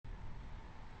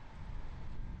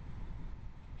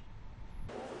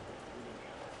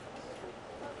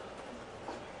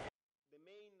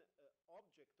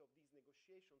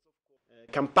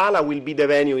Kampala will be the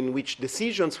venue in which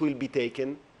decisions will be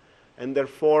taken, and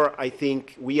therefore I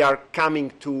think we are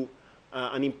coming to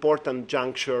an important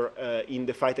juncture in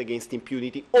the fight against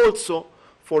impunity, also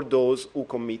for those who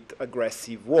commit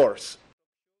aggressive wars.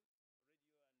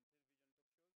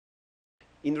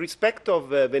 In respect of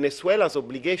Venezuela's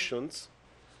obligations,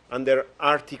 under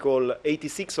Article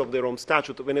 86 of the Rome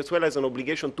Statute, Venezuela has an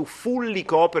obligation to fully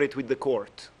cooperate with the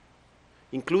court,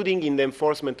 including in the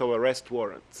enforcement of arrest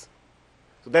warrants.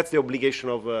 So that's the obligation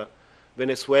of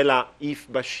Venezuela if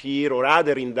Bashir or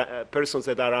other persons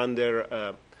that are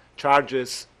under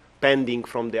charges pending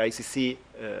from the ICC,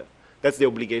 that's the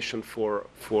obligation for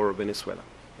Venezuela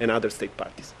and other state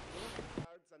parties.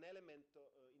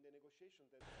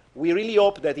 We really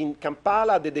hope that in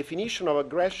Kampala the definition of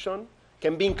aggression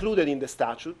can be included in the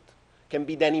statute, can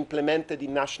be then implemented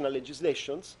in national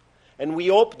legislations, and we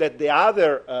hope that the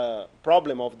other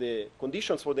problem of the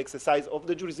conditions for the exercise of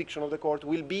the jurisdiction of the court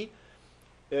will be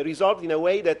resolved in a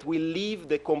way that will leave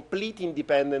the complete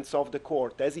independence of the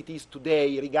court as it is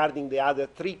today regarding the other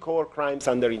 3 core crimes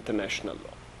under international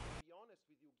law.